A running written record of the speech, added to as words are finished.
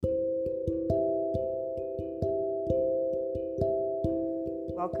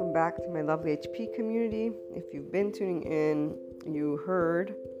Welcome back to my lovely HP community. If you've been tuning in, you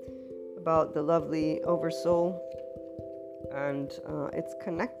heard about the lovely Oversoul and its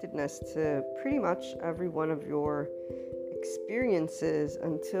connectedness to pretty much every one of your experiences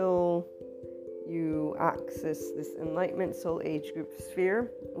until you access this enlightenment soul age group sphere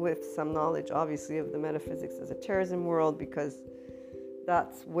with some knowledge, obviously, of the metaphysics as a terrorism world, because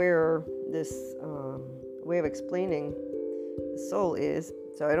that's where this way of explaining the soul is.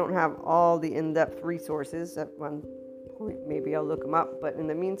 So I don't have all the in-depth resources. At one point, maybe I'll look them up. But in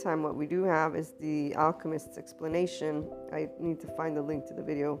the meantime, what we do have is the alchemist's explanation. I need to find the link to the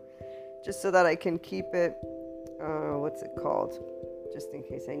video just so that I can keep it, what's it called? Just in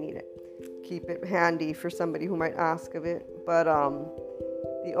case I need it. Keep it handy for somebody who might ask of it. But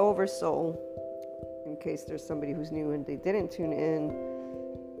the Oversoul, in case there's somebody who's new and they didn't tune in,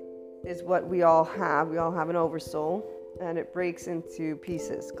 is what we all have. We all have an Oversoul. And it breaks into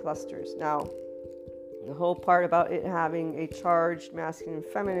pieces, clusters. Now, the whole part about it having a charged masculine and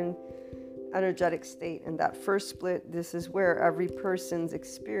feminine energetic state, and that first split, this is where every person's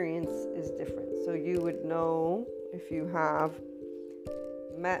experience is different. So you would know if you have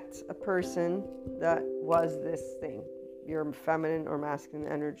met a person that was this thing, your feminine or masculine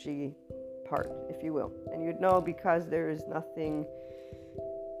energy part, if you will. And you'd know because there is nothing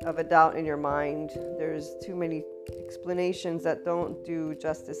of a doubt in your mind. There's too many explanations that don't do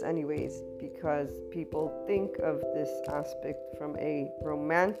justice anyways, because people think of this aspect from a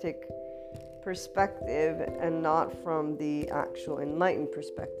romantic perspective and not from the actual enlightened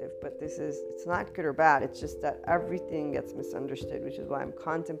perspective. But it's not good or bad, it's just that everything gets misunderstood, which is why I'm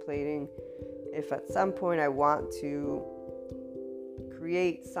contemplating if at some point I want to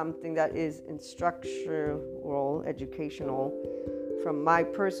create something that is instructional, educational, from my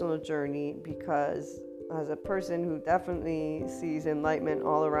personal journey, because as a person who definitely sees enlightenment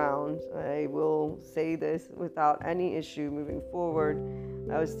all around, I will say this without any issue moving forward.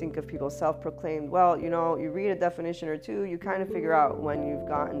 I always think of people self-proclaimed, well, you read a definition or two, you kind of figure out when you've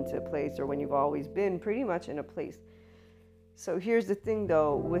gotten to a place or when you've always been pretty much in a place. So here's the thing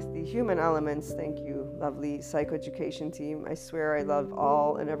though, with the human elements, thank you, lovely psychoeducation team. I swear I love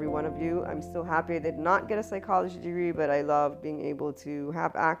all and every one of you. I'm still happy I did not get a psychology degree, but I love being able to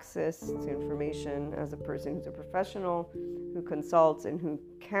have access to information as a person who's a professional, who consults and who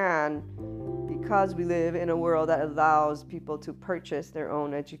can, because we live in a world that allows people to purchase their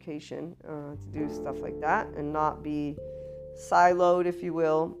own education, to do stuff like that and not be siloed, if you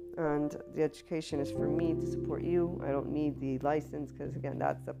will. And the education is for me to support you. I don't need the license because, again,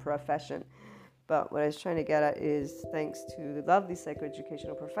 that's a profession. But what I was trying to get at is, thanks to the lovely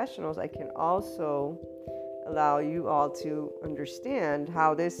psychoeducational professionals, I can also allow you all to understand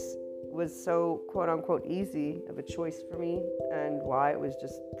how this was so quote-unquote easy of a choice for me, and why it was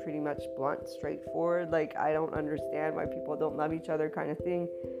just pretty much blunt, straightforward. Like, I don't understand why people don't love each other kind of thing.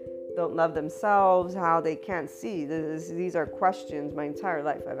 Don't love themselves, how they can't see. These are questions my entire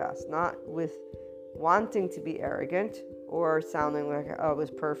life I've asked, not with wanting to be arrogant or sounding like I was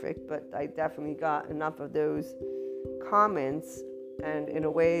perfect, but I definitely got enough of those comments, and in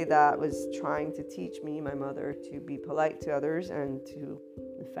a way that was trying to teach me, my mother, to be polite to others and to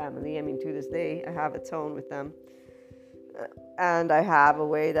the family. I mean, to this day, I have a tone with them, and I have a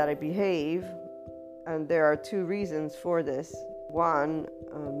way that I behave, and there are two reasons for this. One,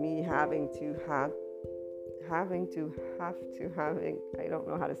 me having, I don't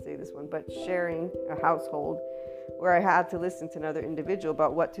know how to say this one, but sharing a household where I had to listen to another individual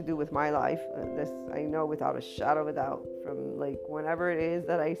about what to do with my life. This I know without a shadow of a doubt, from like whenever it is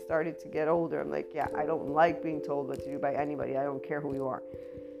that I started to get older. I'm like, yeah, I don't like being told what to do by anybody. I don't care who you are.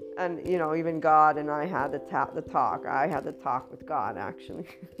 And, even God and I had the talk. I had the talk with God, actually.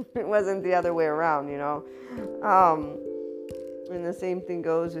 It wasn't the other way around, And the same thing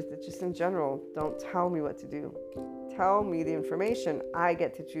goes with it just in general. Don't tell me what to do. Tell me the information. I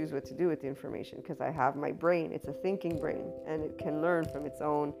get to choose what to do with the information, because I have my brain. It's a thinking brain, and it can learn from its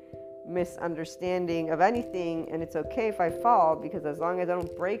own misunderstanding of anything. And it's okay if I fall, because as long as I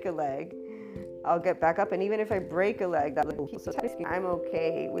don't break a leg, I'll get back up. And even if I break a leg, I'm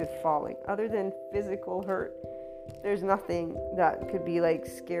okay with falling. Other than physical hurt, there's nothing that could be like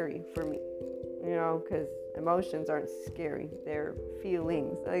scary for me, because emotions aren't scary. They're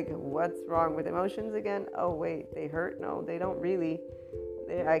feelings. Like, what's wrong with emotions again? Oh, wait, they hurt? No, they don't really.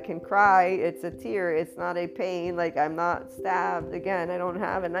 I can cry. It's a tear. It's not a pain. Like, I'm not stabbed. Again, I don't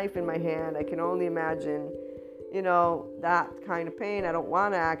have a knife in my hand. I can only imagine, that kind of pain. I don't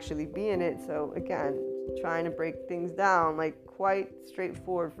want to actually be in it. So, again, trying to break things down, like quite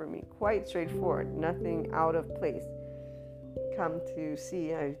straightforward for me, quite straightforward, nothing out of place. Come to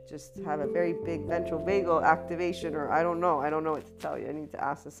see, I just have a very big ventral vagal activation, or I don't know what to tell you. I need to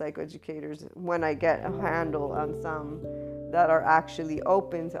ask the psychoeducators when I get a handle on some that are actually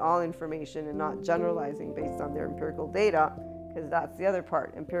open to all information and not generalizing based on their empirical data, because that's the other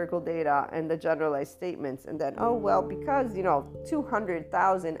part, empirical data and the generalized statements. And then, oh, well, because,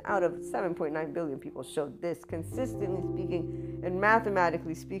 200,000 out of 7.9 billion people showed this, consistently speaking and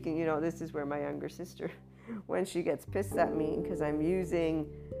mathematically speaking, this is where my younger sister, when she gets pissed at me because I'm using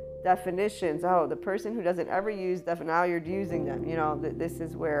definitions, the person who doesn't ever use now you're using them, this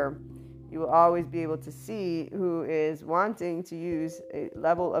is where you will always be able to see who is wanting to use a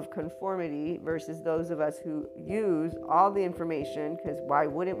level of conformity versus those of us who use all the information, because why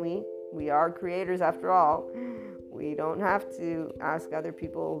wouldn't we? We are creators after all. We don't have to ask other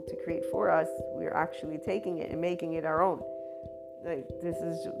people to create for us. We're actually taking it and making it our own. Like this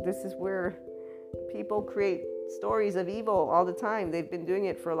is where people create stories of evil all the time. They've been doing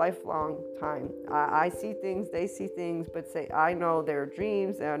it for a lifelong time. I see things, they see things, but say I know their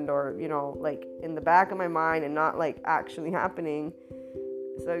dreams or like in the back of my mind and not like actually happening.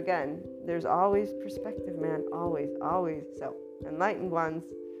 So again, there's always perspective, man. Always. So enlightened ones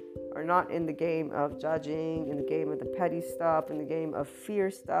are not in the game of judging, in the game of the petty stuff, in the game of fear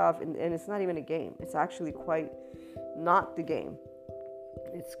stuff, and it's not even a game. It's actually quite not the game.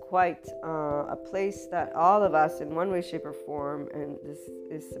 It's quite a place that all of us in one way, shape, or form, and this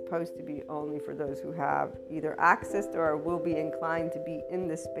is supposed to be only for those who have either accessed or will be inclined to be in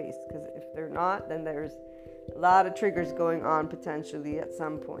this space, because if they're not, then there's a lot of triggers going on potentially at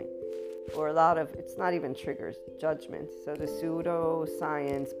some point, or it's not even triggers, judgment. So the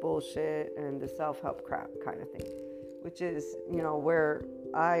pseudo-science bullshit and the self-help crap kind of thing, which is, where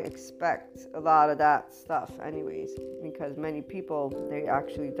I expect a lot of that stuff anyways, because many people, they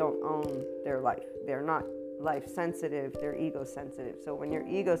actually don't own their life. They're not life sensitive, they're ego sensitive. So when you're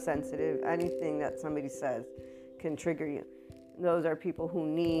ego sensitive, anything that somebody says can trigger you. Those are people who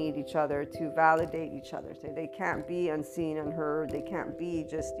need each other to validate each other. So they can't be unseen, unheard. They can't be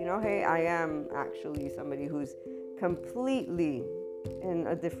just, hey, I am actually somebody who's completely in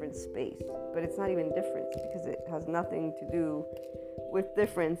a different space. But it's not even difference, because it has nothing to do with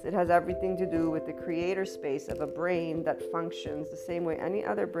difference. It has everything to do with the creator space of a brain that functions the same way any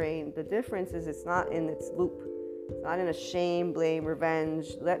other brain. The difference is it's not in its loop. It's not in a shame, blame,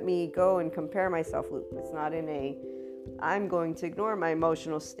 revenge, let me go and compare myself loop. It's not in I'm going to ignore my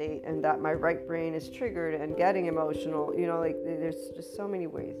emotional state and that my right brain is triggered and getting emotional. There's just so many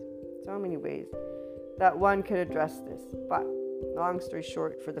ways that one could address this. But long story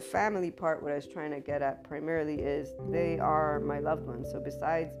short, for the family part, what I was trying to get at primarily is they are my loved ones. So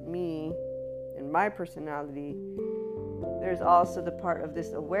besides me and my personality, there's also the part of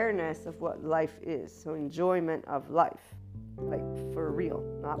this awareness of what life is. So enjoyment of life, like for real,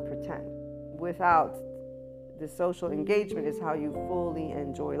 not pretend. Without the social engagement is how you fully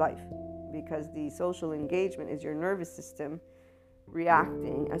enjoy life, because the social engagement is your nervous system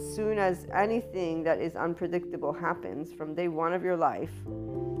reacting as soon as anything that is unpredictable happens from day one of your life,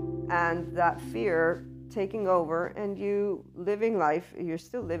 and that fear taking over, and you living life, you're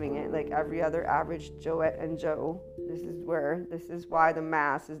still living it like every other average Joette and Joe. This is why the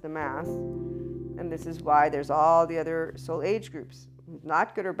mass is the mass, and this is why there's all the other soul age groups,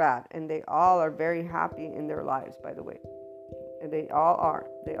 not good or bad, and they all are very happy in their lives, by the way. And they all are.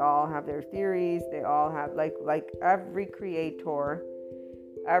 They all have their theories. They all have, like every creator,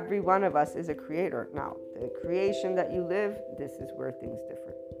 every one of us is a creator. Now, the creation that you live, this is where things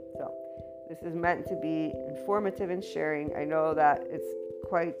differ. So this is meant to be informative and sharing. I know that it's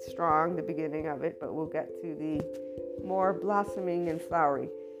quite strong, the beginning of it, but we'll get to the more blossoming and flowery.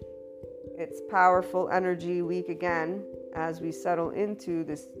 It's powerful energy week again, as we settle into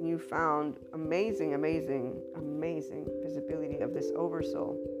this newfound amazing visibility of this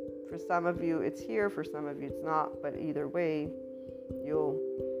oversoul. For some of you it's here, for some of you it's not, but either way you'll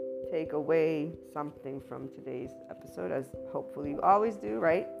take away something from today's episode, as hopefully you always do,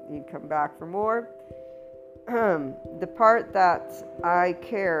 right? You come back for more. The part that I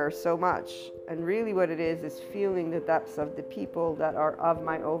care so much, and really what it is feeling the depths of the people that are of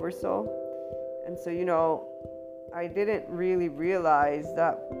my oversoul. And so I didn't really realize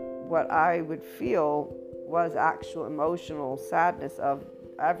that what I would feel was actual emotional sadness of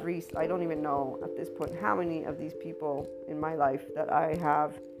I don't even know at this point how many of these people in my life that I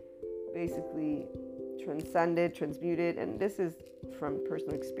have basically transcended, transmuted, and this is from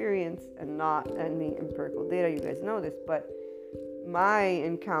personal experience and not any empirical data. You guys know this, but my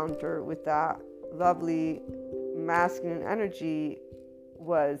encounter with that lovely masculine energy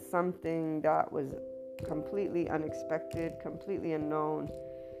was something that was completely unexpected, completely unknown.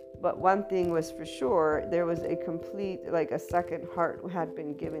 But one thing was for sure, there was a complete, like a second heart had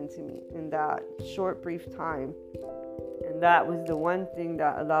been given to me in that short, brief time. And that was the one thing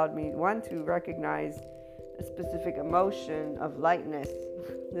that allowed me, one, to recognize a specific emotion of lightness.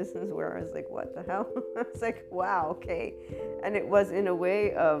 This is where I was like, what the hell? I was like, wow, okay. And it was in a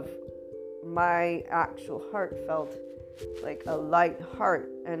way of my actual heart felt like a light heart.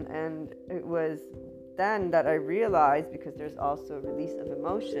 And it was then that I realized, because there's also a release of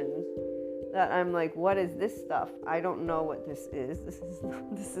emotions, that I'm like, what is this stuff? I don't know what this is.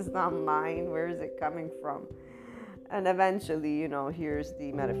 This is not mine. Where is it coming from? And eventually, here's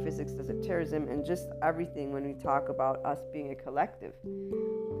the metaphysics, esotericism, and just everything when we talk about us being a collective.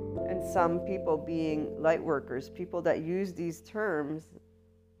 And some people being light workers, people that use these terms,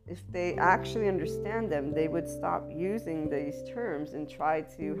 if they actually understand them, they would stop using these terms and try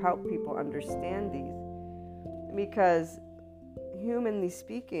to help people understand these. Because humanly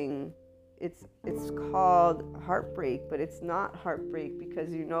speaking, it's called heartbreak, but it's not heartbreak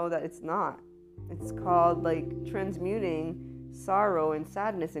because you know that it's not. It's called like transmuting sorrow and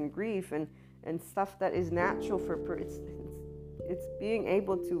sadness and grief and stuff that is natural for it's being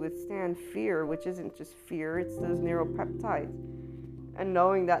able to withstand fear, which isn't just fear, it's those neuropeptides. And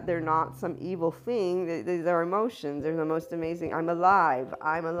knowing that they're not some evil thing, these are emotions. They're the most amazing. I'm alive,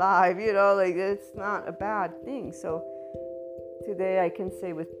 like it's not a bad thing. So today I can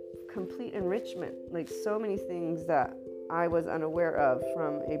say with complete enrichment, like so many things that I was unaware of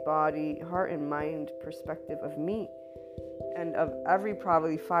from a body, heart, and mind perspective of me and of every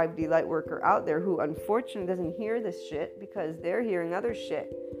probably 5D light worker out there who unfortunately doesn't hear this shit because they're hearing other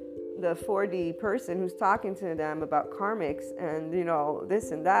shit. The 4D person who's talking to them about karmics and,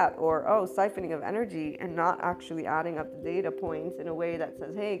 this and that, or, siphoning of energy and not actually adding up the data points in a way that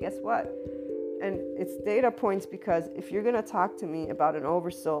says, hey, guess what? And it's data points because if you're going to talk to me about an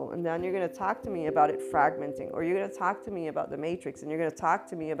oversoul and then you're going to talk to me about it fragmenting, or you're going to talk to me about the matrix and you're going to talk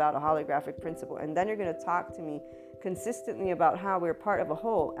to me about a holographic principle, and then you're going to talk to me consistently about how we're part of a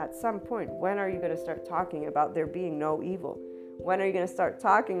whole, at some point, when are you going to start talking about there being no evil? When are you going to start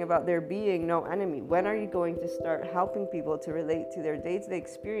talking about there being no enemy? When are you going to start helping people to relate to their day-to-day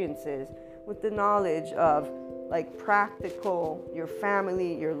experiences with the knowledge of like practical, your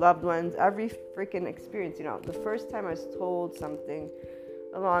family, your loved ones, every freaking experience? The first time I was told something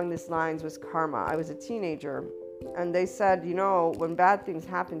along these lines was karma. I was a teenager and they said, when bad things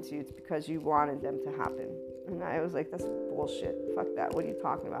happen to you, it's because you wanted them to happen. And I was like, that's bullshit. Fuck that. What are you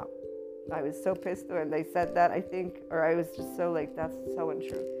talking about? I was so pissed when they said that, I think, or I was just so like, that's so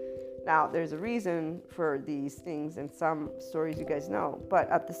untrue. Now, there's a reason for these things and some stories you guys know, but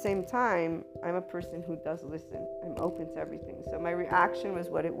at the same time, I'm a person who does listen. I'm open to everything. So my reaction was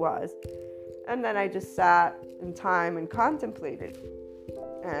what it was. And then I just sat in time and contemplated.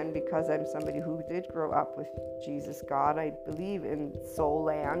 And because I'm somebody who did grow up with Jesus, God, I believe in soul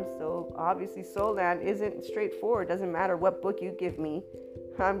land. So obviously soul land isn't straightforward. It doesn't matter what book you give me.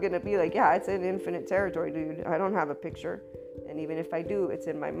 I'm going to be like, yeah, it's in infinite territory, dude. I don't have a picture. And even if I do, it's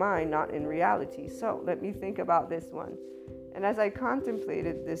in my mind, not in reality. So let me think about this one. And as I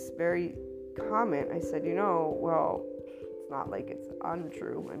contemplated this very comment, I said, well, it's not like it's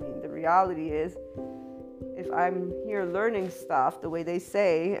untrue. I mean, the reality is, if I'm here learning stuff the way they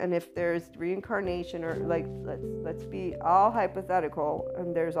say, and if there's reincarnation, or like, let's be all hypothetical,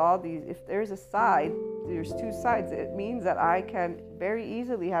 and there's all these, if there's a side, there's two sides, it means that I can very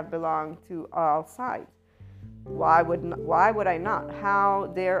easily have belonged to all sides. Why would I not?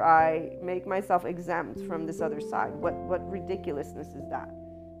 How dare I make myself exempt from this other side? What ridiculousness is that?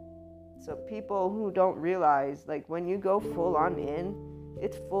 So people who don't realize, like, when you go full on in,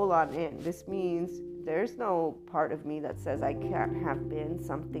 it's full on in. This means there's no part of me that says I can't have been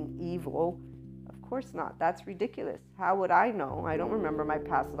something evil. Of course not. That's ridiculous. How would I know? I don't remember my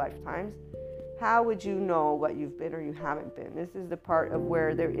past lifetimes. How would you know what you've been or you haven't been? This is the part of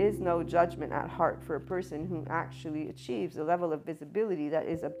where there is no judgment at heart for a person who actually achieves a level of visibility that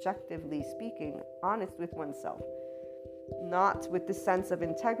is, objectively speaking, honest with oneself. Not with the sense of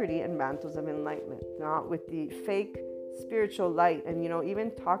integrity and mantles of enlightenment. Not with the fake spiritual light. And, even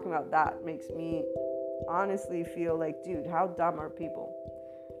talking about that makes me honestly feel like, dude, how dumb are people?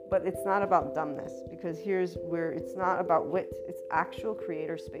 But it's not about dumbness, because here's where it's not about wit. It's actual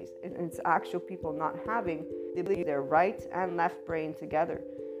creator space. And it's actual people not having the ability, their right and left brain together.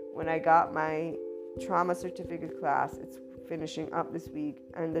 When I got my trauma certificate class, it's finishing up this week,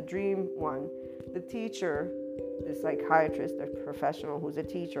 and the dream one, the teacher the psychiatrist, a professional who's a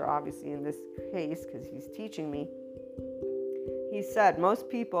teacher, obviously in this case, because he's teaching me, he said most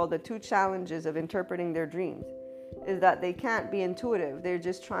people, the two challenges of interpreting their dreams is that they can't be intuitive. They're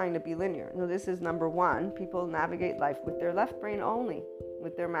just trying to be linear. No, this is number one. People navigate life with their left brain only,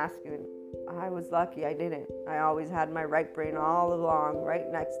 with their masculine. I was lucky I didn't. I always had my right brain all along, right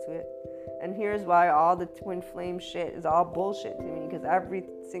next to it. And here's why all the twin flame shit is all bullshit to me, because every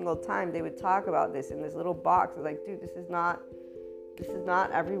single time they would talk about this in this little box, I was like, dude, this is not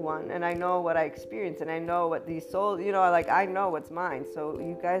everyone. And I know what I experience, and I know what these souls, I know what's mine. So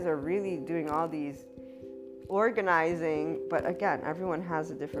you guys are really doing all these organizing, but again, everyone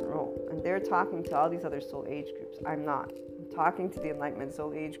has a different role, and they're talking to all these other soul age groups. I'm not. I'm talking to the enlightenment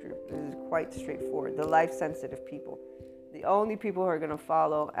soul age group. This is quite straightforward. The life sensitive people, the only people who are going to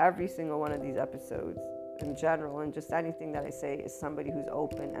follow every single one of these episodes in general, and just anything that I say, is somebody who's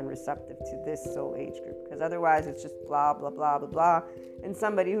open and receptive to this soul age group, because otherwise it's just blah blah blah blah blah, and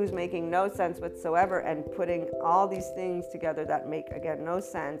somebody who's making no sense whatsoever and putting all these things together that make, again, no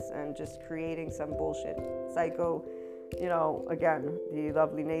sense, and just creating some bullshit psycho, again, the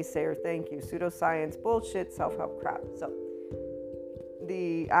lovely naysayer, thank you, pseudoscience bullshit, self-help crap. So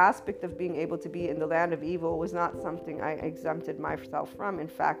the aspect of being able to be in the land of evil was not something I exempted myself from. In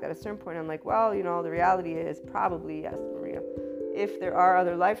fact, at a certain point, I'm like, well, the reality is probably, yes, Maria, if there are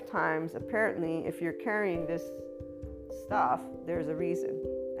other lifetimes, apparently, if you're carrying this stuff, there's a reason.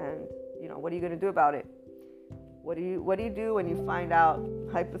 And, what are you going to do about it? What do you do when you find out,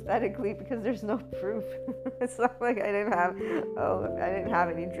 hypothetically, because there's no proof? It's not like I didn't have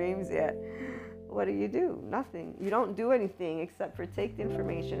any dreams yet. What do? Nothing. You don't do anything except for take the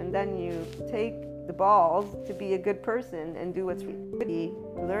information, and then you take the balls to be a good person and do what's really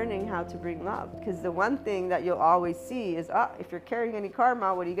learning how to bring love. Because the one thing that you'll always see is, if you're carrying any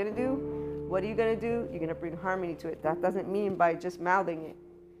karma, what are you going to do? What are you going to do? You're going to bring harmony to it. That doesn't mean by just mouthing it.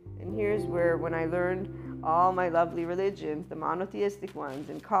 And here's where, when I learned all my lovely religions, the monotheistic ones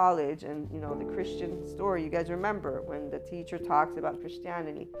in college, and the Christian story, you guys remember when the teacher talks about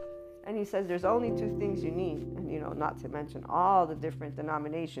Christianity. And he says there's only two things you need. And, not to mention all the different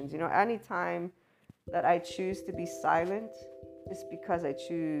denominations. Anytime that I choose to be silent, it's because I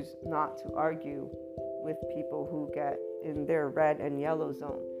choose not to argue with people who get in their red and yellow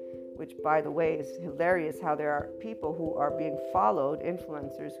zone. Which, by the way, is hilarious how there are people who are being followed,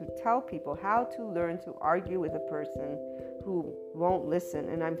 influencers, who tell people how to learn to argue with a person who won't listen.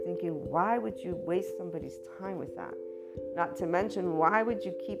 And I'm thinking, why would you waste somebody's time with that? Not to mention, why would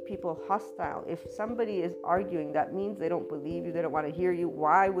you keep people hostile? If somebody is arguing, that means they don't believe you, they don't want to hear you.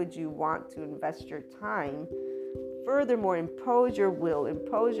 Why would you want to invest your time? Furthermore, impose your will,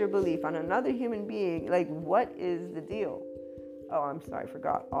 impose your belief on another human being. Like, what is the deal? Oh, I'm sorry, I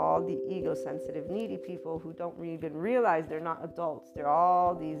forgot. All the ego-sensitive, needy people who don't even realize they're not adults. They're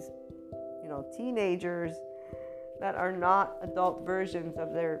all these, teenagers that are not adult versions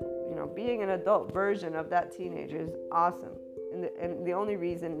of their, being an adult version of that teenager is awesome. And the only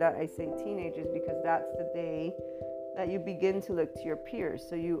reason that I say teenagers, because that's the day that you begin to look to your peers.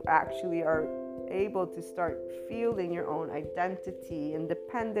 So you actually are able to start feeling your own identity,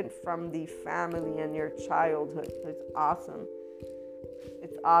 independent from the family and your childhood. So it's awesome.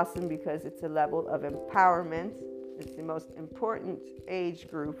 It's awesome because it's a level of empowerment. It's the most important age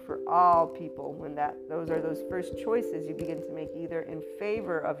group for all people. When those are those first choices you begin to make, either in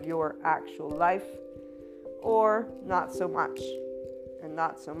favor of your actual life or not so much. And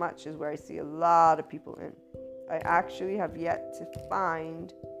not so much is where I see a lot of people in. I actually have yet to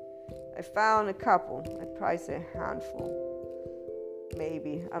find, I found a couple, I'd probably say a handful.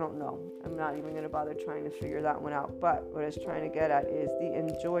 Maybe, I don't know. I'm not even going to bother trying to figure that one out. But what I was trying to get at is the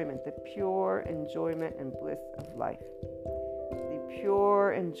enjoyment, the pure enjoyment and bliss of life. The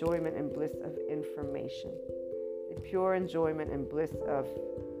pure enjoyment and bliss of information. The pure enjoyment and bliss of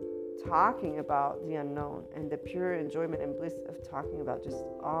talking about the unknown. And the pure enjoyment and bliss of talking about just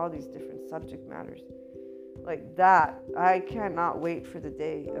all these different subject matters. Like that, I cannot wait for the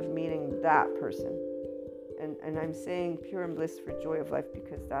day of meeting that person. And I'm saying pure and bliss for joy of life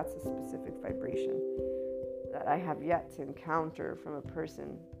because that's a specific vibration that I have yet to encounter from a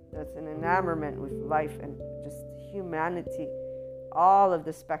person that's an enamorment with life and just humanity, all of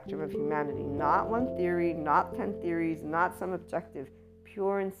the spectrum of humanity, not one theory, not 10 theories, not some objective,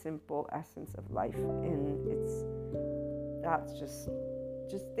 pure and simple essence of life. And that's just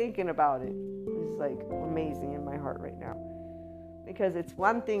thinking about it is like amazing in my heart right now. Because it's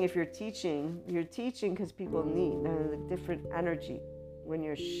one thing if you're teaching because people need a different energy. When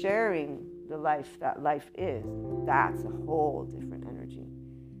you're sharing the life that life is, that's a whole different energy.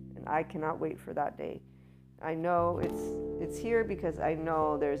 And I cannot wait for that day. I know it's here because I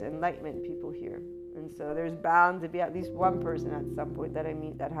know there's enlightenment people here. And so there's bound to be at least one person at some point that I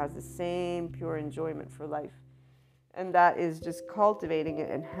meet that has the same pure enjoyment for life. And that is just cultivating it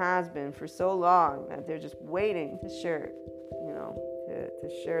and has been for so long that they're just waiting to share it,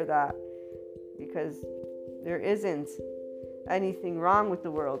 to share that, because there isn't anything wrong with the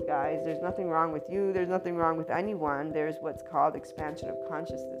world, guys. There's nothing wrong with you. There's nothing wrong with anyone. There's what's called expansion of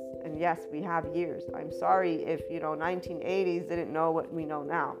consciousness. And yes, we have years. I'm sorry if, 1980s didn't know what we know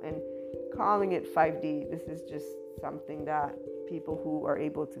now. And calling it 5D, this is just something that people who are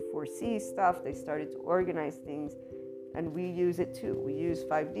able to foresee stuff, they started to organize things. And we use it too. We use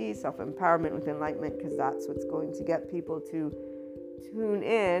 5D, self-empowerment with enlightenment, because that's what's going to get people to tune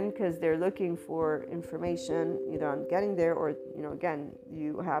in, because they're looking for information either on getting there or, again,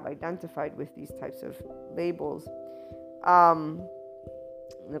 you have identified with these types of labels.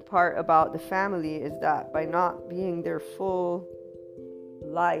 The part about the family is that by not being their full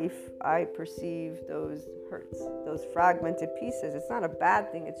life, I perceive those hurts, those fragmented pieces. It's not a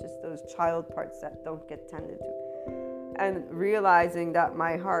bad thing. It's just those child parts that don't get tended to. And realizing that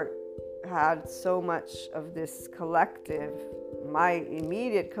my heart had so much of this collective, my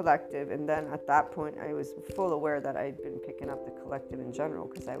immediate collective, and then at that point I was full aware that I'd been picking up the collective in general,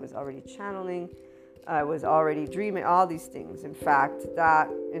 because I was already channeling, I was already dreaming, all these things. In fact, that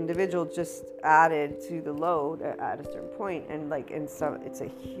individual just added to the load at a certain point, and so it's a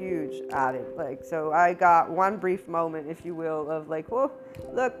huge added, so I got one brief moment, if you will, of whoa,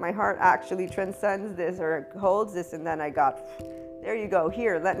 look, my heart actually transcends this or holds this, and then I got, there you go,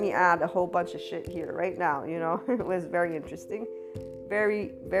 here, let me add a whole bunch of shit here right now. It was very interesting,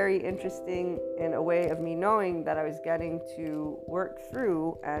 very, very interesting, in a way of me knowing that I was getting to work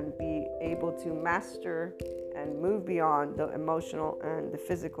through and be able to master and move beyond the emotional and the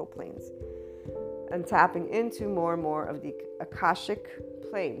physical planes, and tapping into more and more of the Akashic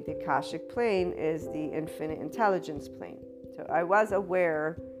plane. The Akashic plane is the infinite intelligence plane. So I was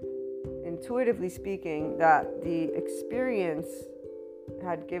aware, intuitively speaking, that the experience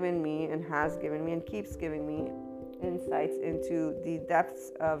had given me and has given me and keeps giving me insights into the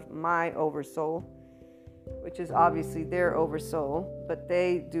depths of my oversoul, which is obviously their oversoul, but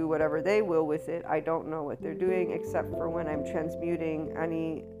they do whatever they will with it. I don't know what they're doing, except for when I'm transmuting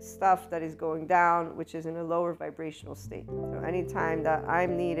any stuff that is going down, which is in a lower vibrational state. So anytime that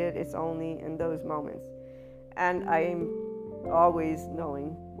I'm needed, it's only in those moments. And I am always knowing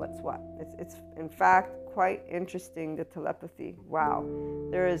what's what. It's in fact quite interesting, the telepathy. Wow.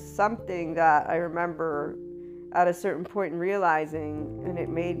 There is something that I remember at a certain point in realizing, and it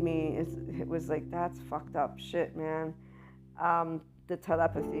made me, it was like, that's fucked up shit, man. The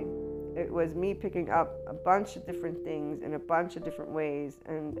telepathy. It was me picking up a bunch of different things in a bunch of different ways,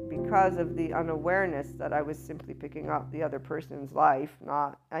 and because of the unawareness that I was simply picking up the other person's life,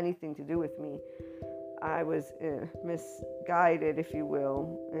 not anything to do with me, I was misguided, if you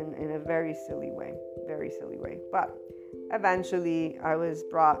will, in a very silly way. But eventually I was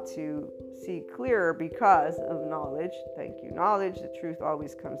brought to see clearer because of knowledge. Thank you, knowledge. The truth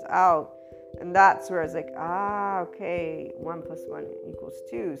always comes out. And that's where I was like, okay, 1 + 1 =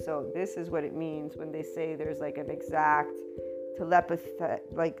 2. So this is what it means when they say there's an exact telepathy,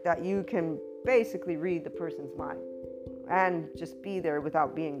 that you can basically read the person's mind and just be there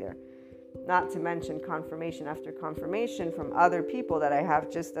without being there. Not to mention confirmation after confirmation from other people that I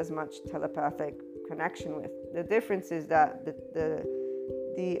have just as much telepathic connection with. The difference is that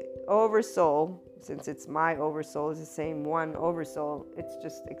the oversoul, since it's my oversoul, is the same one oversoul. It's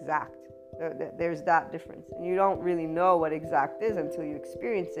just exact. There's that difference. And you don't really know what exact is until you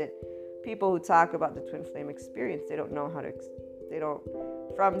experience it. People who talk about the twin flame experience, they don't know how to,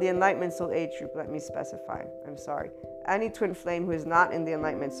 from the Enlightenment Soul Age group, let me specify, I'm sorry. Any twin flame who is not in the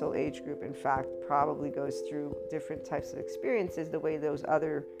Enlightenment Soul Age group, in fact, probably goes through different types of experiences the way those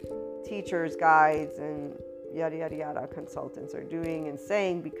other teachers, guides, and yada, yada, yada consultants are doing and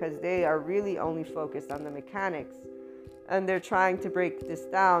saying, because they are really only focused on the mechanics. And they're trying to break this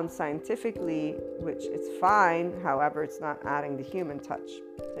down scientifically, which is fine. However, it's not adding the human touch.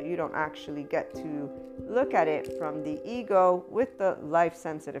 So you don't actually get to look at it from the ego with the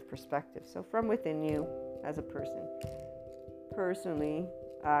life-sensitive perspective. So from within you as a person. Personally,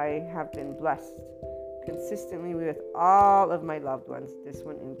 I have been blessed consistently with all of my loved ones. This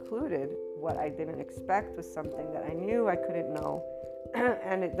one included. What I didn't expect was something that I knew I couldn't know.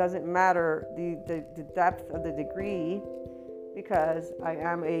 And it doesn't matter the depth of the degree, because I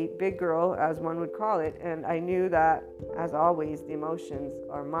am a big girl, as one would call it, and I knew that, as always, the emotions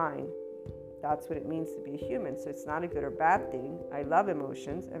are mine. That's what it means to be a human. So it's not a good or bad thing. I love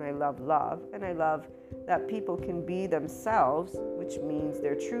emotions, and I love love, and I love that people can be themselves, which means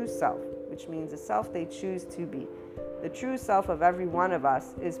their true self, which means the self they choose to be. The true self of every one of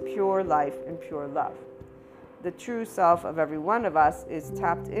us is pure life and pure love. The true self of every one of us is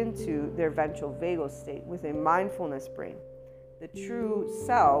tapped into their ventral vagal state with a mindfulness brain. The true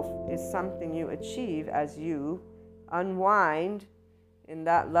self is something you achieve as you unwind in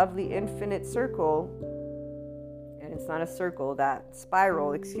that lovely infinite circle, and it's not a circle, that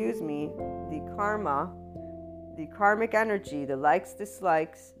spiral, the karma, the karmic energy, the likes,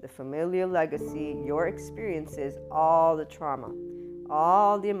 dislikes, the familial legacy, your experiences, all the trauma,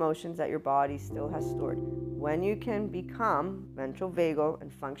 all the emotions that your body still has stored. When you can become ventral vagal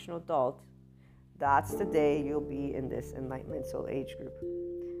and functional adult, that's the day you'll be in this enlightenment soul age group.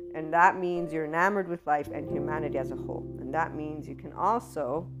 And that means you're enamored with life and humanity as a whole. And that means you can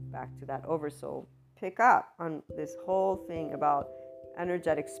also, back to that oversoul, pick up on this whole thing about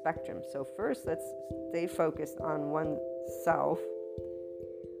energetic spectrum. So first, let's stay focused on oneself.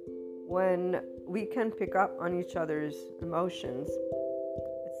 When we can pick up on each other's emotions,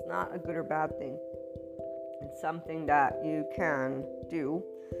 it's not a good or bad thing. It's something that you can do.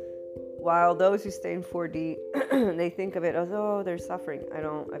 While those who stay in 4D, they think of it as, oh, they're suffering.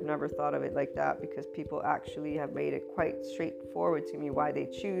 I've never thought of it like that, because people actually have made it quite straightforward to me why they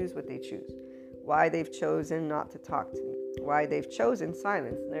choose what they choose, why they've chosen not to talk to me, why they've chosen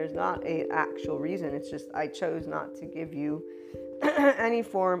silence. There's not an actual reason. It's just, I chose not to give you any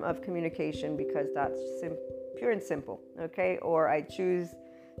form of communication because that's pure and simple, okay? Or I choose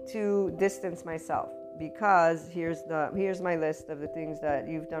to distance myself, because here's my list of the things that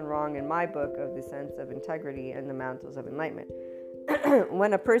you've done wrong in my book of the sense of integrity and the mantles of enlightenment.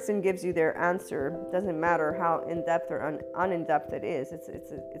 When a person gives you their answer, doesn't matter how in-depth or un-in-depth it is,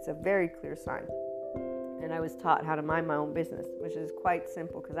 it's a very clear sign. And I was taught how to mind my own business, which is quite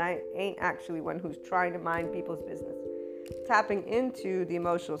simple, because I ain't actually one who's trying to mind people's business. Tapping into the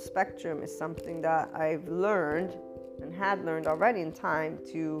emotional spectrum is something that I've learned and had learned already in time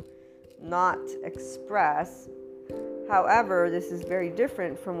to not express. However, this is very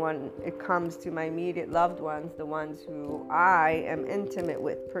different from when it comes to my immediate loved ones, the ones who I am intimate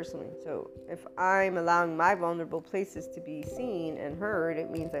with personally. So if I'm allowing my vulnerable places to be seen and heard,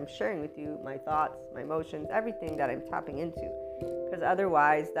 it means I'm sharing with you my thoughts, my emotions, everything that I'm tapping into. Because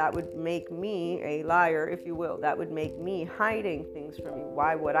otherwise, that would make me a liar, if you will. That would make me hiding things from you.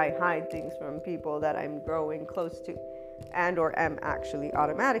 Why would I hide things from people that I'm growing close to and or am actually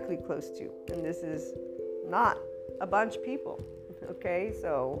automatically close to? And this is not a bunch of people, okay?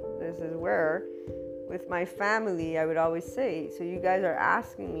 So this is where, with my family, I would always say, so you guys are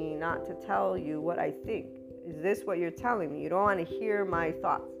asking me not to tell you what I think. Is this what you're telling me? You don't want to hear my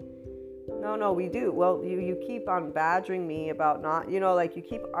thoughts. No, we do. Well, you keep on badgering me about not, like you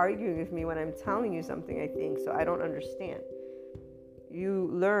keep arguing with me when I'm telling you something I think, so I don't understand. You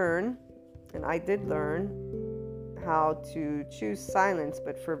learn, and I did learn, how to choose silence,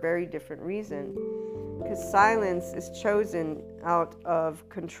 but for a very different reason. Because silence is chosen out of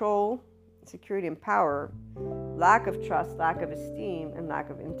control, security, and power, lack of trust, lack of esteem, and lack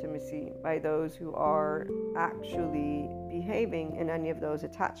of intimacy by those who are actually behaving in any of those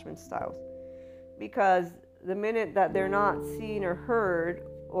attachment styles. Because the minute that they're not seen or heard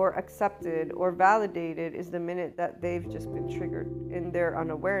or accepted or validated is the minute that they've just been triggered in their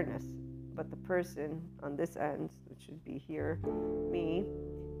unawareness. But the person on this end, which should be here, me,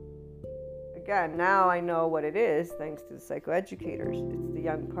 again, now I know what it is thanks to the psychoeducators. It's the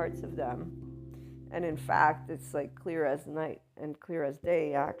young parts of them. And in fact, it's like clear as night and clear as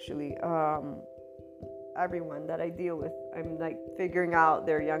day, actually. Everyone that I deal with, I'm like figuring out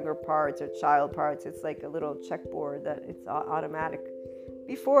their younger parts or child parts. It's like a little checkboard that it's automatic.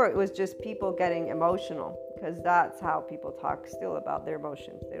 Before, it was just people getting emotional, because that's how people talk still about their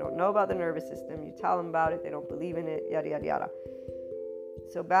emotions. They don't know about the nervous system. You tell them about it, they don't believe in it, yada, yada, yada.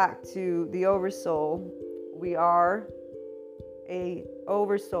 So back to the oversoul, we are a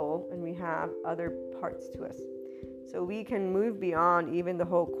oversoul and we have other parts to us. So we can move beyond even the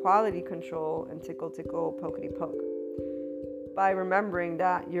whole quality control and tickle, pokety poke. By remembering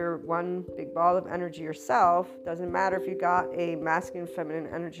that you're one big ball of energy yourself, doesn't matter if you got a masculine, feminine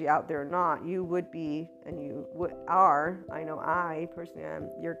energy out there or not, you would be, and you are, I know I personally am,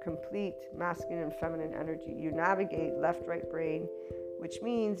 your complete masculine and feminine energy. You navigate left, right brain, which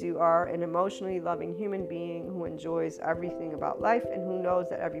means you are an emotionally loving human being who enjoys everything about life and who knows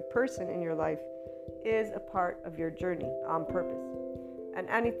that every person in your life is a part of your journey on purpose. And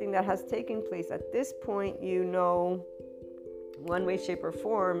anything that has taken place at this point, you know one way, shape, or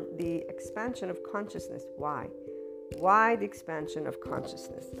form, the expansion of consciousness. Why? Why the expansion of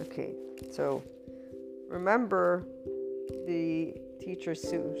consciousness? Okay, so remember the teacher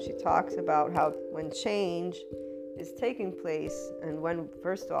Sue. She talks about how when change is taking place, and when,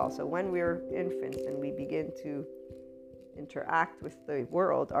 first of all, so when we're infants and we begin to interact with the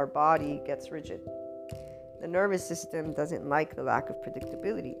world, our body gets rigid. The nervous system doesn't like the lack of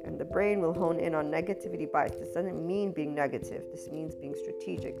predictability, and the brain will hone in on negativity bias. This doesn't mean being negative. This means being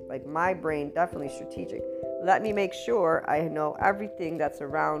strategic. Like my brain, definitely strategic. Let me make sure I know everything that's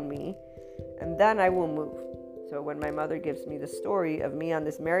around me, and then I will move. So when my mother gives me the story of me on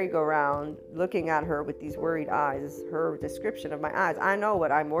this merry-go-round, looking at her with these worried eyes, her description of my eyes, I know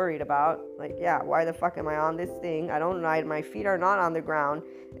what I'm worried about. Like, yeah, why the fuck am I on this thing? I don't know. My feet are not on the ground.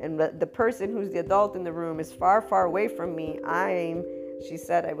 And the person who's the adult in the room is far, far away from me. She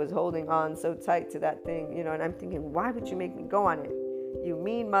said I was holding on so tight to that thing, and I'm thinking, why would you make me go on it? You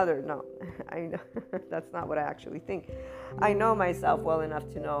mean mother? No, I know that's not what I actually think. I know myself well enough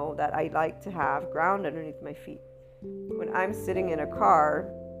to know that I like to have ground underneath my feet. When I'm sitting in a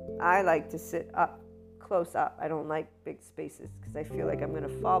car, I like to sit up, close up. I don't like big spaces because I feel like I'm going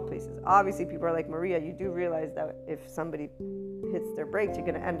to fall places. Obviously, people are like, Maria, you do realize that if somebody hits their brakes, you're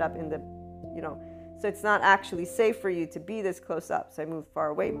going to end up in the, so it's not actually safe for you to be this close up. So I move far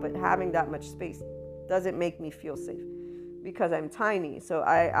away, but having that much space doesn't make me feel safe because I'm tiny. So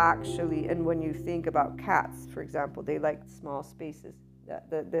I actually, and when you think about cats, for example, they like small spaces.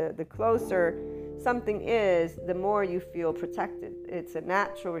 The closer something is, the more you feel protected. It's a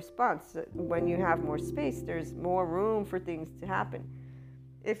natural response. When you have more space, there's more room for things to happen.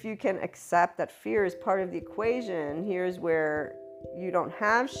 If you can accept that fear is part of the equation, here's where you don't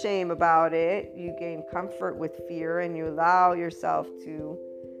have shame about it. You gain comfort with fear and you allow yourself to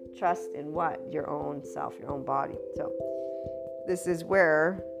trust in what? Your own self, your own body. So this is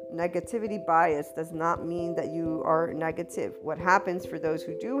where negativity bias does not mean that you are negative. What happens for those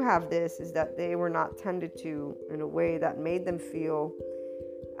who do have this is that they were not tended to in a way that made them feel,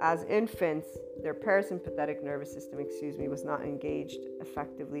 as infants, their parasympathetic nervous system, was not engaged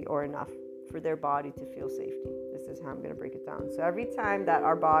effectively or enough for their body to feel safety. This is how I'm going to break it down. So every time that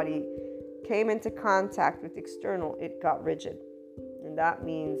our body came into contact with external, it got rigid. And that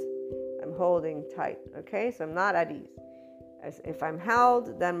means I'm holding tight, okay? So I'm not at ease. If I'm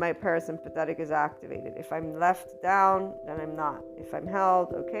held, then my parasympathetic is activated. If I'm left down, then I'm not. If I'm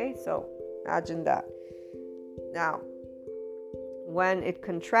held, okay? So imagine that. Now, when it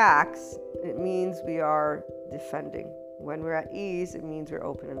contracts, it means we are defending. When we're at ease, it means we're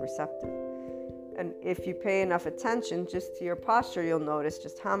open and receptive. And if you pay enough attention just to your posture, you'll notice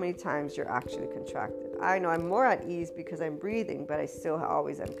just how many times you're actually contracted. I know I'm more at ease because I'm breathing, but I still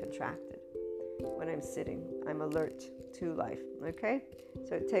always am contracted. When I'm sitting, I'm alert to life, okay?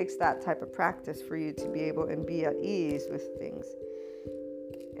 So it takes that type of practice for you to be able and be at ease with things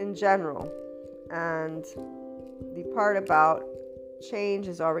in general. And the part about change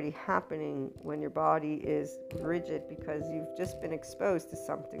is already happening when your body is rigid because you've just been exposed to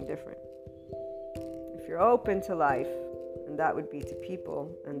something different. If you're open to life, and that would be to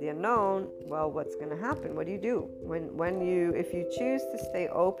people and the unknown, well, what's going to happen? What do you do? If you choose to stay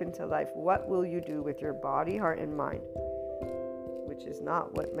open to life, what will you do with your body, heart, and mind? Which is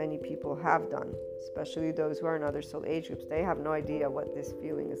not what many people have done, especially those who are in other soul age groups. They have no idea what this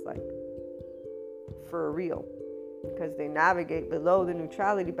feeling is like for real, because they navigate below the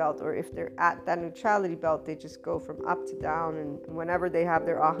neutrality belt, or if they're at that neutrality belt, they just go from up to down, and whenever they have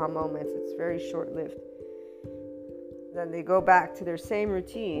their aha moments, it's very short-lived. Then they go back to their same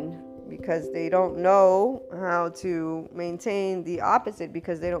routine because they don't know how to maintain the opposite,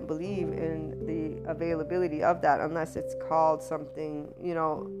 because they don't believe in the availability of that unless it's called something,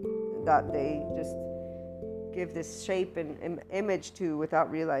 that they just give this shape and image to without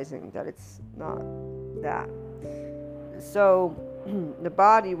realizing that it's not that. So the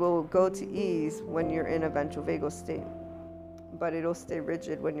body will go to ease when you're in a ventral vagal state, but it'll stay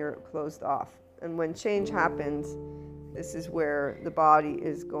rigid when you're closed off. And when change happens, this is where the body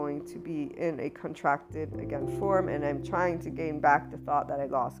is going to be in a contracted, again, form. And I'm trying to gain back the thought that I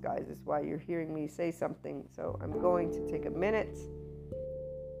lost, guys. This is why you're hearing me say something. So I'm going to take a minute.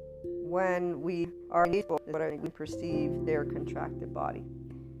 When we are able to perceive their contracted body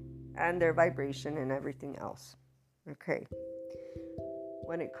and their vibration and everything else. Okay.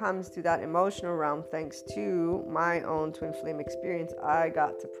 When it comes to that emotional realm, thanks to my own twin flame experience, I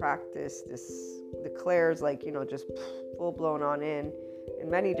got to practice the clairs, just full blown on in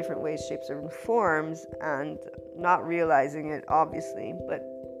many different ways, shapes, and forms, and not realizing it, obviously, but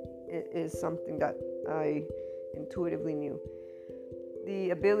it is something that I intuitively knew.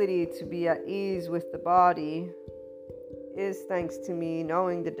 the ability to be at ease with the body is thanks to me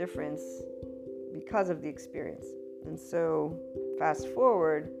knowing the difference because of the experience. And so, fast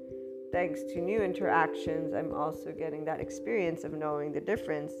forward, thanks to new interactions, I'm also getting that experience of knowing the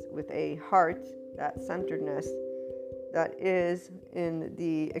difference with a heart, that centeredness, that is in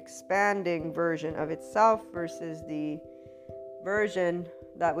the expanding version of itself versus the version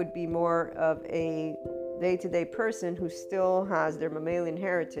that would be more of a day-to-day person who still has their mammalian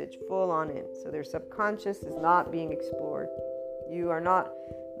heritage full on in. So their subconscious is not being explored. You are not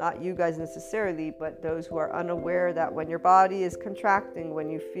you guys necessarily, but those who are unaware that when your body is contracting, when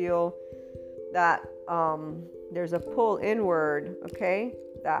you feel that there's a pull inward, okay,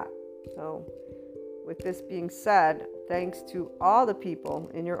 that. So with this being said, thanks to all the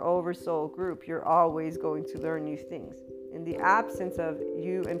people in your Oversoul group, you're always going to learn new things. In the absence of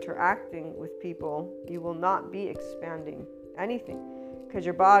you interacting with people, you will not be expanding anything because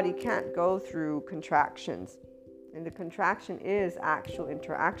your body can't go through contractions. And the contraction is actual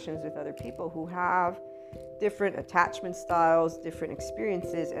interactions with other people who have different attachment styles, different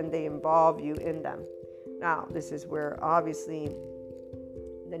experiences, and they involve you in them. Now, this is where obviously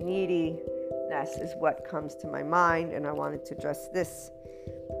the neediness is what comes to my mind, and I wanted to address this.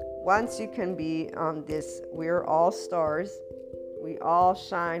 Once you can be on this, we're all stars. We all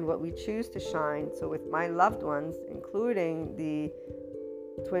shine what we choose to shine. So with my loved ones, including the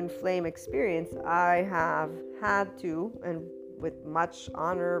twin flame experience, I have had to, and with much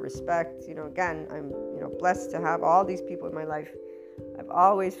honor, respect, again, I'm, blessed to have all these people in my life. I've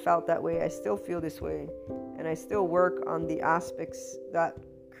always felt that way. I still feel this way. And I still work on the aspects that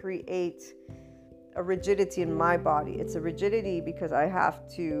create a rigidity in my body. It's a rigidity because I have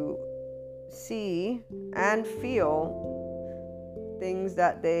to see and feel things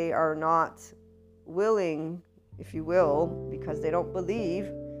that they are not willing, if you will, because they don't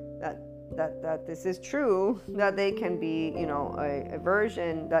believe that this is true, that they can be, a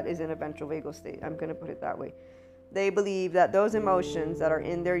version that is in a ventral vagal state. I'm going to put it that way. They believe that those emotions that are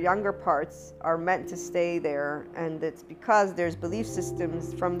in their younger parts are meant to stay there, and it's because there's belief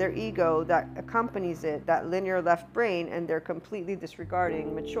systems from their ego that accompanies it, that linear left brain, and they're completely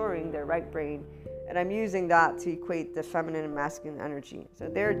disregarding, maturing their right brain. And I'm using that to equate the feminine and masculine energy. So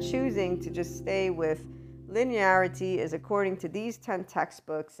they're choosing to just stay with linearity is according to these 10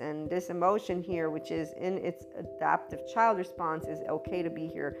 textbooks, and this emotion here, which is in its adaptive child response, is okay to be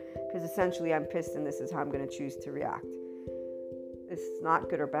here because essentially I'm pissed and this is how I'm going to choose to react. It's not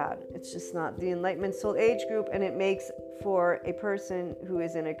good or bad. It's just not the Enlightenment Soul Age group, and it makes for a person who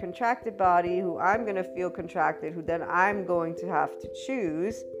is in a contracted body, who I'm going to feel contracted, who then I'm going to have to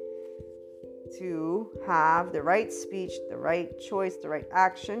choose to have the right speech, the right choice, the right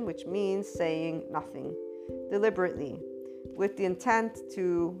action, which means saying nothing deliberately with the intent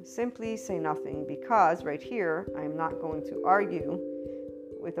to simply say nothing, because right here I'm not going to argue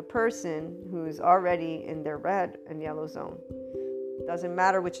with a person who's already in their red and yellow zone. Doesn't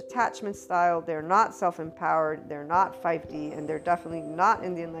matter which attachment style, they're not self-empowered, they're not 5D, and they're definitely not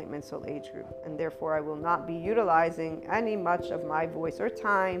in the Enlightenment Soul Age group, and therefore I will not be utilizing any much of my voice or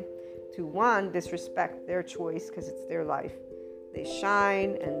time to, one, disrespect their choice because it's their life. They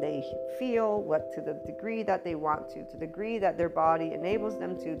shine and they feel what to the degree that they want to the degree that their body enables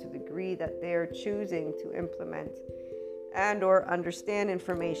them to the degree that they're choosing to implement and or understand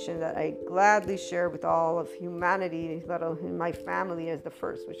information that I gladly share with all of humanity, let alone my family as the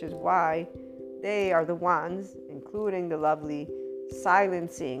first, which is why they are the ones, including the lovely,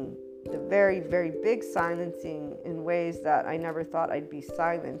 silencing, the very, very big silencing in ways that I never thought I'd be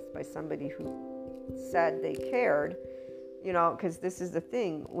silenced by somebody who said they cared. Because this is the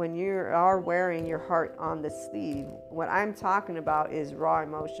thing, when you are wearing your heart on the sleeve, what I'm talking about is raw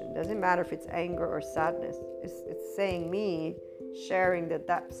emotion. Doesn't matter if it's anger or sadness. It's saying me, sharing the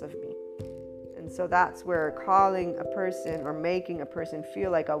depths of me. And so that's where calling a person or making a person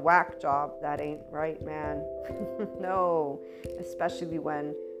feel like a whack job, that ain't right, man. No, especially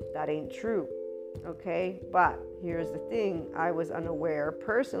when that ain't true. Okay, but here's the thing, I was unaware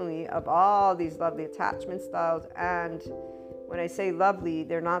personally of all these lovely attachment styles, and when I say lovely,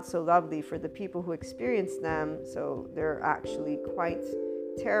 they're not so lovely for the people who experience them, so they're actually quite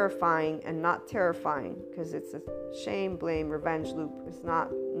terrifying and not terrifying because it's a shame, blame, revenge loop. It's not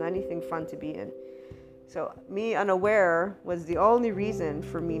anything fun to be in. So me unaware was the only reason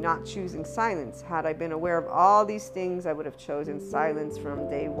for me not choosing silence. Had I been aware of all these things, I would have chosen silence from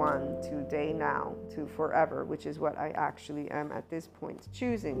day one to day now to forever, which is what I actually am at this point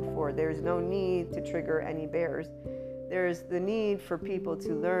choosing for. There's no need to trigger any bears. There's the need for people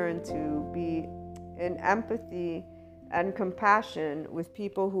to learn to be in empathy and compassion with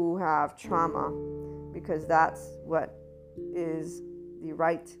people who have trauma, because that's what is the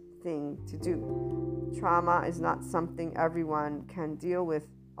right thing to do. Trauma is not something everyone can deal with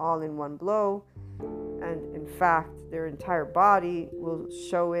all in one blow. And in fact, their entire body will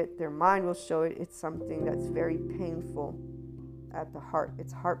show it, their mind will show it. It's something that's very painful at the heart.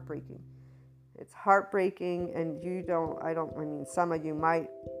 It's heartbreaking. It's heartbreaking, and some of you might,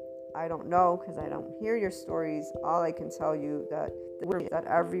 I don't know, because I don't hear your stories. All I can tell you that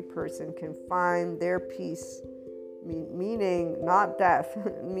every person can find their peace, meaning not death,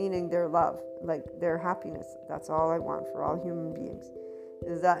 meaning their love, like their happiness. That's all I want for all human beings,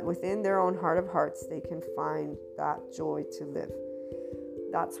 is that within their own heart of hearts, they can find that joy to live.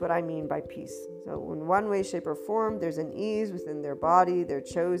 That's what I mean by peace. So in one way, shape, or form, there's an ease within their body, their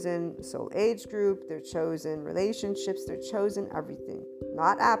chosen soul age group, their chosen relationships, their chosen everything.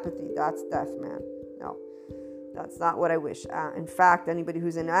 Not apathy, that's death, man. No, that's not what I wish. In fact, anybody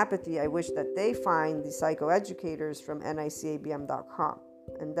who's in apathy, I wish that they find the psychoeducators from nicabm.com.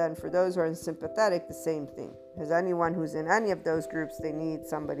 And then for those who are sympathetic, the same thing. Because anyone who's in any of those groups, they need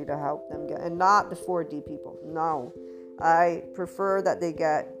somebody to help them get, and not the 4D people. No. I prefer that they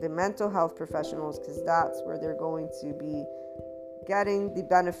get the mental health professionals, because that's where they're going to be getting the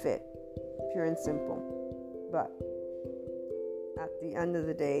benefit, pure and simple. But at the end of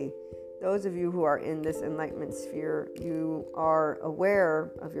the day, those of you who are in this enlightenment sphere, you are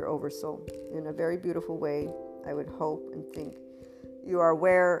aware of your oversoul in a very beautiful way, I would hope and think. You are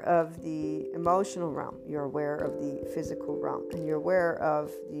aware of the emotional realm, you're aware of the physical realm, and you're aware of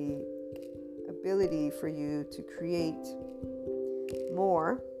the ability for you to create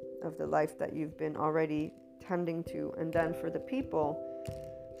more of the life that you've been already tending to. And then for the people,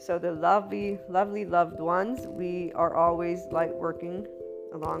 so the lovely loved ones, we are always light working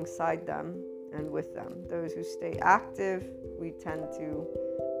alongside them and with them. Those who stay active, we tend to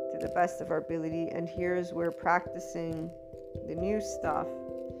the best of our ability. And here's where practicing the new stuff,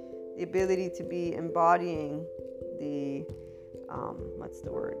 the ability to be embodying the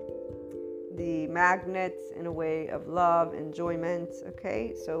the magnets in a way of love, enjoyment.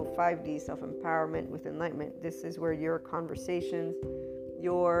 Okay, so 5D, self-empowerment with enlightenment. This is where your conversations,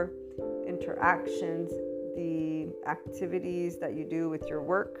 your interactions, the activities that you do with your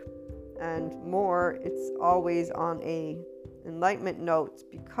work and more, it's always on a enlightenment note,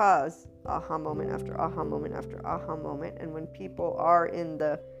 because aha moment after aha moment after aha moment. And when people are in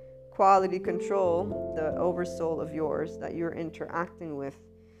the quality control, the oversoul of yours that you're interacting with,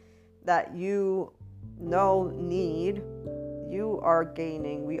 that you need, you are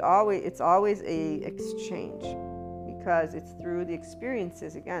gaining. It's always a exchange, because it's through the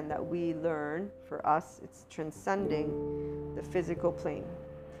experiences, again, that we learn. For us, it's transcending the physical plane.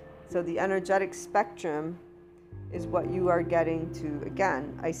 So the energetic spectrum is what you are getting to.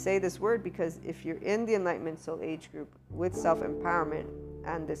 Again, I say this word because if you're in the enlightenment soul age group with self-empowerment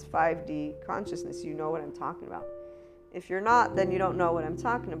and this 5D consciousness, you know what I'm talking about. If you're not, then you don't know what I'm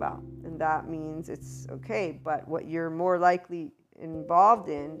talking about. And that means it's okay. But what you're more likely involved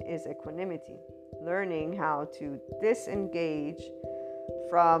in is equanimity, learning how to disengage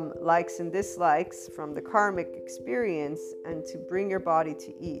from likes and dislikes, from the karmic experience, and to bring your body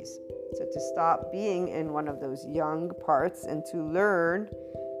to ease. So to stop being in one of those young parts and to learn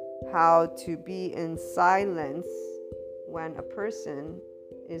how to be in silence when a person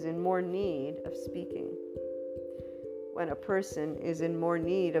is in more need of speaking, when a person is in more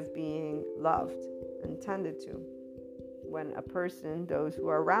need of being loved and tended to, when a person, those who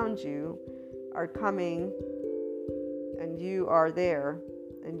are around you, are coming and you are there,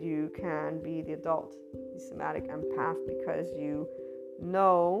 and you can be the adult, the somatic empath, because you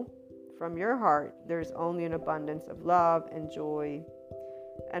know from your heart there's only an abundance of love and joy.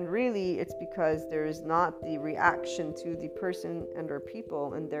 And really, it's because there is not the reaction to the person and or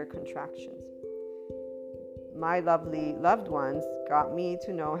people and their contractions. My lovely loved ones got me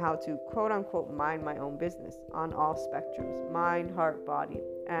to know how to quote unquote mind my own business on all spectrums, mind, heart, body,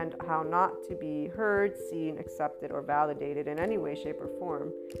 and how not to be heard, seen, accepted, or validated in any way, shape, or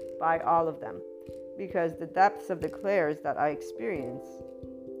form by all of them. Because the depths of the clairs that I experience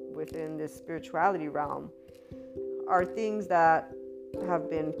within this spirituality realm are things that have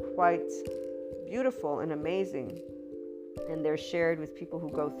been quite beautiful and amazing, and they're shared with people who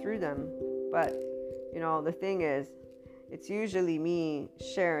go through them. But the thing is, it's usually me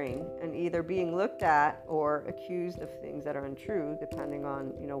sharing and either being looked at or accused of things that are untrue, depending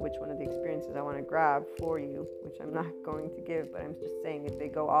on which one of the experiences I want to grab for you, which I'm not going to give, but I'm just saying if they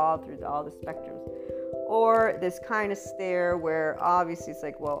go all through all the spectrums. or this kind of stare where obviously it's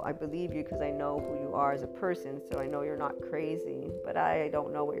like, well, I believe you because I know who you are as a person, so I know you're not crazy, but I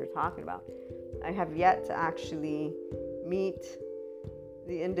don't know what you're talking about. I have yet to actually meet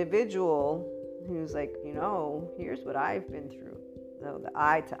the individual who's like, here's what I've been through. The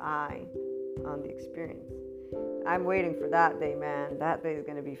eye to eye on the experience. I'm waiting for that day, man. That day is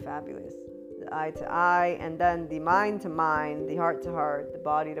going to be fabulous. The eye to eye, and then the mind to mind, the heart to heart, the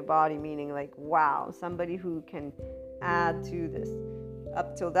body to body, meaning like, wow, somebody who can add to this.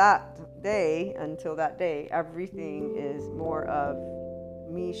 Up till that day, until that day, everything is more of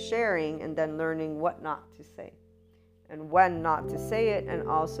me sharing and then learning what not to say and when not to say it, and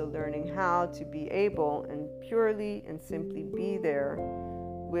also learning how to be able and purely and simply be there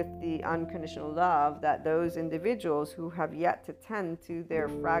with the unconditional love that those individuals who have yet to tend to their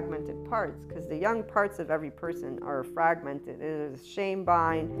fragmented parts, because the young parts of every person are fragmented. It is a shame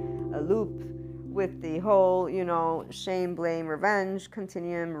bind, a loop with the whole, shame, blame, revenge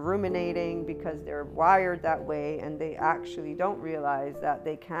continuum, ruminating because they're wired that way, and they actually don't realize that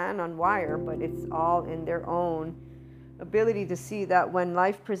they can unwire, but it's all in their own ability to see that when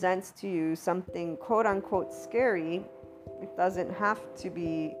life presents to you something quote unquote scary, it doesn't have to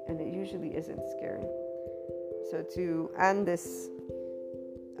be, and it usually isn't scary. So to end this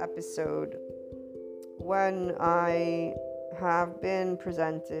episode, when I have been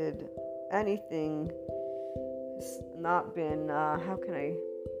presented anything, it's not been, I'm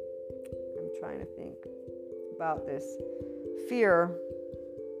trying to think about this, fear,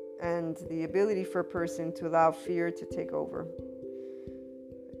 and the ability for a person to allow fear to take over.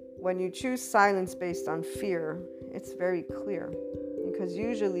 When you choose silence based on fear, it's very clear, because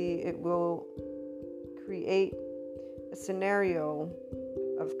usually it will create a scenario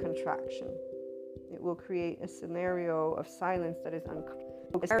of contraction. It will create a scenario of silence that is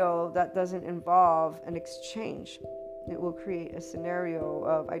uncomfortable, a scenario that doesn't involve an exchange. It will create a scenario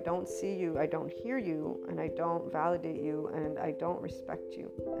of, I don't see you, I don't hear you, and I don't validate you, and I don't respect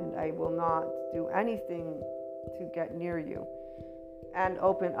you, and I will not do anything to get near you and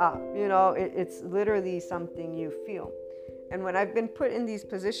open up. It's literally something you feel. And when I've been put in these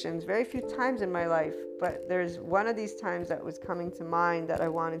positions, very few times in my life, but there's one of these times that was coming to mind that I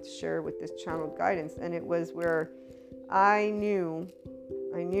wanted to share with this channeled guidance, and it was where I knew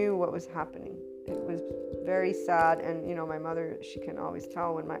what was happening. It was very sad, and my mother, she can always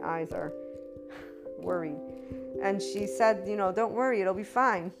tell when my eyes are worried, and she said, don't worry, it'll be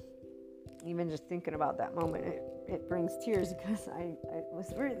fine. Even just thinking about that moment, it brings tears, because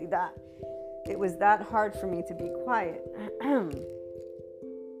it was that hard for me to be quiet.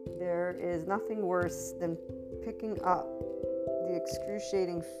 There is nothing worse than picking up the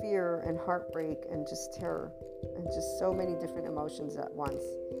excruciating fear and heartbreak and just terror and just so many different emotions at once,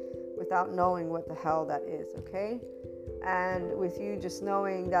 without knowing what the hell that is, okay? And with you just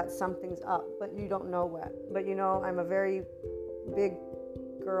knowing that something's up, but you don't know what. But I'm a very big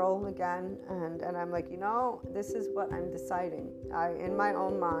girl again, and I'm like, this is what I'm deciding. In my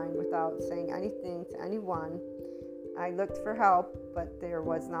own mind, without saying anything to anyone, I looked for help, but there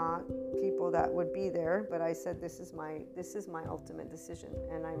was not people that would be there. But I said, this is my ultimate decision,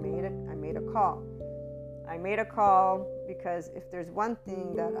 and I made a call. I made a call because if there's one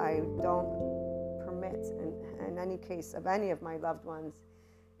thing that I don't permit in any case of any of my loved ones,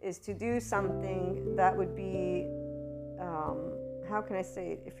 is to do something that would be, how can I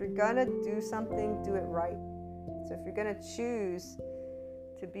say it? If you're gonna do something, do it right. So if you're gonna choose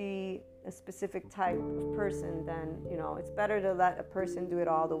to be a specific type of person, then it's better to let a person do it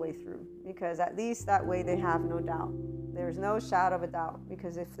all the way through, because at least that way they have no doubt. There's no shadow of a doubt,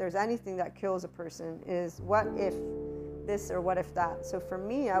 because if there's anything that kills a person is what if this or what if that. So for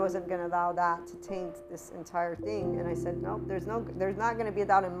me, I wasn't going to allow that to taint this entire thing, and I said, nope, there's not going to be a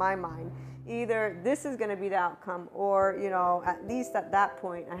doubt in my mind. Either this is going to be the outcome, or at least at that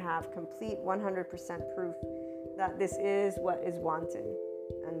point I have complete 100% proof that this is what is wanted,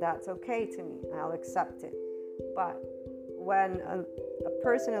 and that's okay to me. I'll accept it. But when a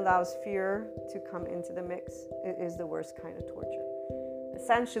person allows fear to come into the mix, it is the worst kind of torture.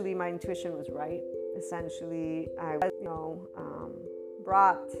 Essentially, my intuition was right. Essentially, I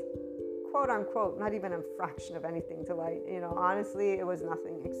brought, quote unquote, not even a fraction of anything to light. Honestly, it was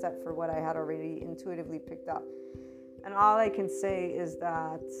nothing except for what I had already intuitively picked up. And all I can say is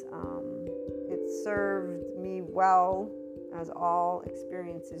that it served me well, as all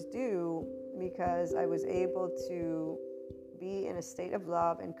experiences do, because I was able to be in a state of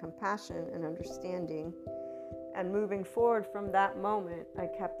love and compassion and understanding. And moving forward from that moment, I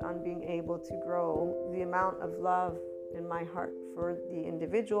kept on being able to grow the amount of love in my heart for the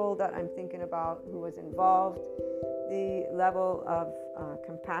individual that I'm thinking about who was involved, the level of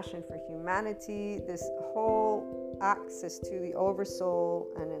compassion for humanity, this whole access to the oversoul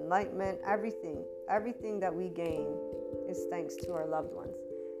and enlightenment, everything that we gain is thanks to our loved ones.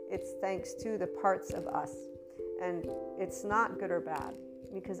 It's thanks to the parts of us. And it's not good or bad,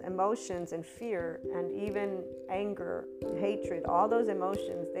 because emotions and fear and even anger, hatred, all those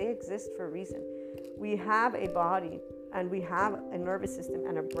emotions, they exist for a reason. We have a body and we have a nervous system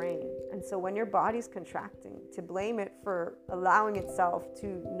and a brain. And so when your body's contracting, to blame it for allowing itself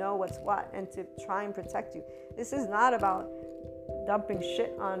to know what's what and to try and protect you. This is not about dumping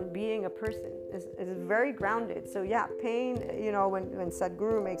shit on being a person. It's very grounded. So yeah, pain, when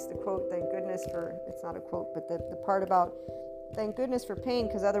Sadhguru makes the quote, thank goodness for, it's not a quote, but the part about thank goodness for pain,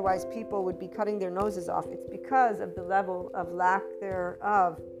 because otherwise people would be cutting their noses off. It's because of the level of lack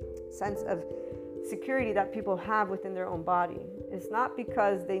thereof, sense of security that people have within their own body. It's not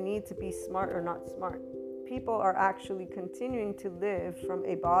because they need to be smart or not smart. People are actually continuing to live from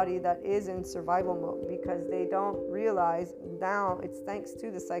a body that is in survival mode because they don't realize now it's thanks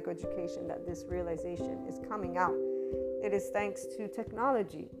to the psychoeducation that this realization is coming out. It is thanks to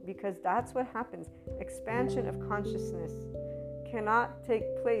technology, because that's what happens. Expansion of consciousness cannot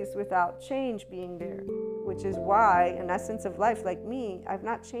take place without change being there, which is why an essence of life like me, I've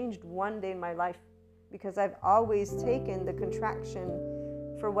not changed one day in my life, because I've always taken the contraction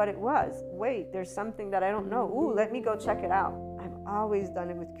for what it was. Wait, there's something that I don't know. Ooh, let me go check it out. I've always done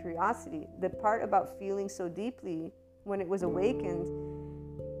it with curiosity. The part about feeling so deeply when it was awakened,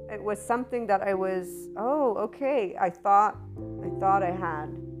 it was something that I was, I thought I had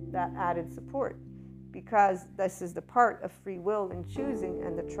that added support, because this is the part of free will and choosing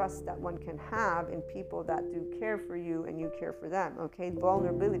and the trust that one can have in people that do care for you and you care for them, okay?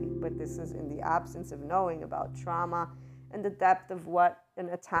 Vulnerability, but this is in the absence of knowing about trauma and the depth of what an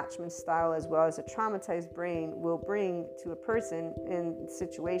attachment style as well as a traumatized brain will bring to a person in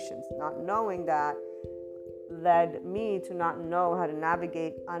situations. Not knowing that led me to not know how to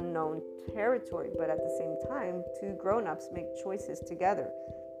navigate unknown territory, but at the same time, two grown-ups make choices together.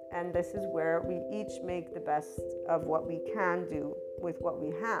 And this is where we each make the best of what we can do with what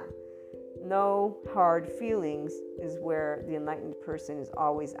we have. No hard feelings is where the enlightened person is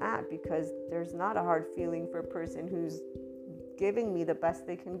always at, because there's not a hard feeling for a person who's giving me the best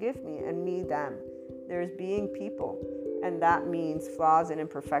they can give me, and me them. There's being people, and that means flaws and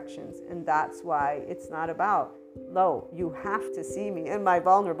imperfections. And that's why it's not about, you have to see me in my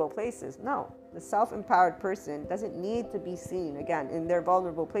vulnerable places. No. The self-empowered person doesn't need to be seen, again, in their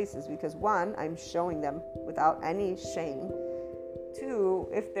vulnerable places, because one, I'm showing them without any shame. Two,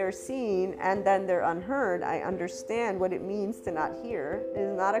 if they're seen and then they're unheard, I understand what it means to not hear. It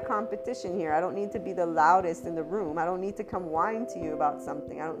is not a competition here. I don't need to be the loudest in the room. I don't need to come whine to you about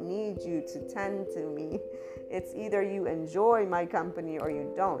something. I don't need you to tend to me. It's either you enjoy my company or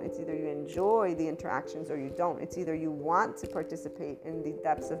you don't. It's either you enjoy the interactions or you don't. It's either you want to participate in the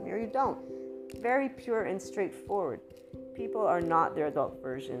depths of me or you don't. Very pure and straightforward. People are not their adult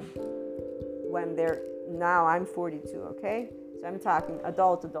version when they're, now I'm 42, okay? So I'm talking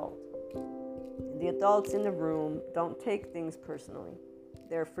adult. The adults in the room don't take things personally.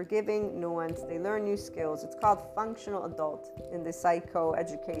 They're forgiving, nuanced, they learn new skills. It's called functional adult in the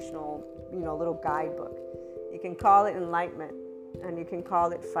psycho-educational, little guidebook. You can call it enlightenment, and you can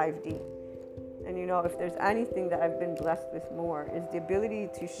call it 5D. And if there's anything that I've been blessed with more is the ability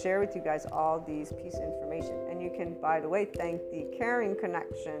to share with you guys all these pieces of information. And you can, by the way, thank the Caring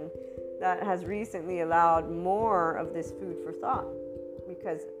Connection that has recently allowed more of this food for thought.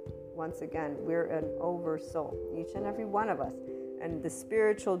 Because once again, we're an oversoul, each and every one of us. And the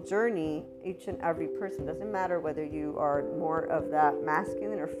spiritual journey, each and every person, doesn't matter whether you are more of that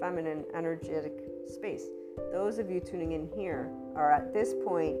masculine or feminine energetic space. Those of you tuning in here are at this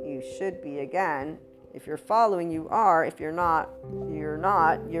point, you should be, again, if you're following, you are. If you're not, you're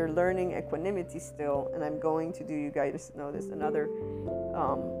not. You're learning equanimity still. And I'm going to do, you guys know this, another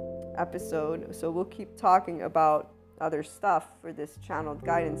episode. So we'll keep talking about other stuff for this channeled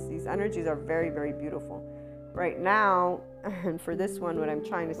guidance. These energies are very, very beautiful. Right now, and for this one, what I'm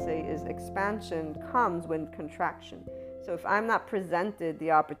trying to say is expansion comes when contraction. So if I'm not presented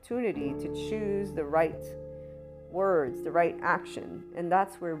the opportunity to choose the right words, the right action, and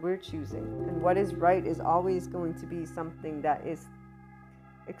that's where we're choosing. And what is right is always going to be something that is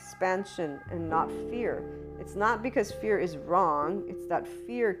expansion and not fear. It's not because fear is wrong, it's that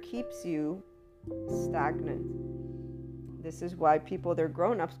fear keeps you stagnant. This is why people, they're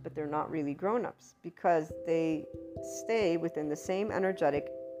grown-ups, but they're not really grown-ups, because they stay within the same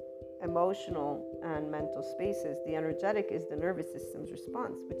energetic emotional and mental spaces. The energetic is the nervous system's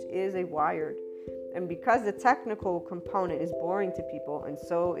response, which is a wired. And because the technical component is boring to people, and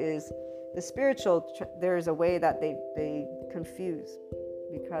so is the spiritual, there's a way that they confuse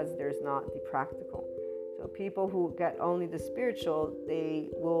because there's not the practical. So people who get only the spiritual, they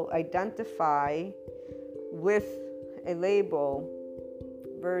will identify with a label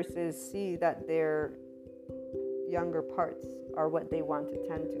versus see that their younger parts are what they want to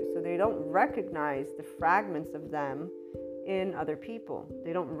tend to. So they don't recognize the fragments of them in other people.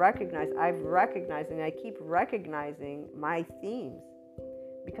 They don't recognize, I've recognized, and I keep recognizing my themes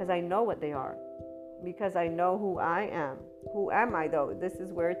because I know what they are, because I know who I am. Who am I, though? This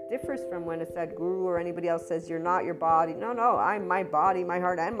is where it differs from when a Sadhguru or anybody else says you're not your body. No, I'm my body, my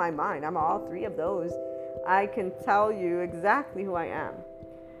heart, and my mind. I'm all three of those. I can tell you exactly who I am.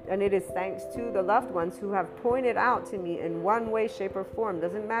 And it is thanks to the loved ones who have pointed out to me in one way, shape, or form.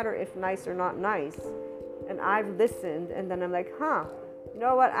 Doesn't matter if nice or not nice. And I've listened, and then I'm like, you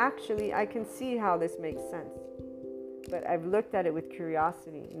know what? Actually, I can see how this makes sense. But I've looked at it with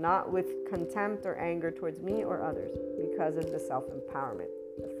curiosity, not with contempt or anger towards me or others, because of the self-empowerment.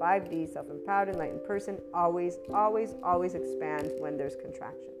 The 5D, self-empowered, enlightened person, always, always, always expands when there's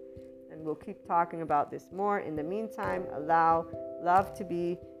contraction. And we'll keep talking about this more. In the meantime, allow love to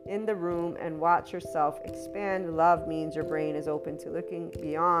be in the room and watch yourself expand. Love means your brain is open to looking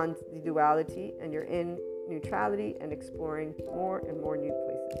beyond the duality, and you're in neutrality and exploring more and more new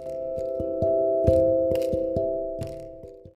places.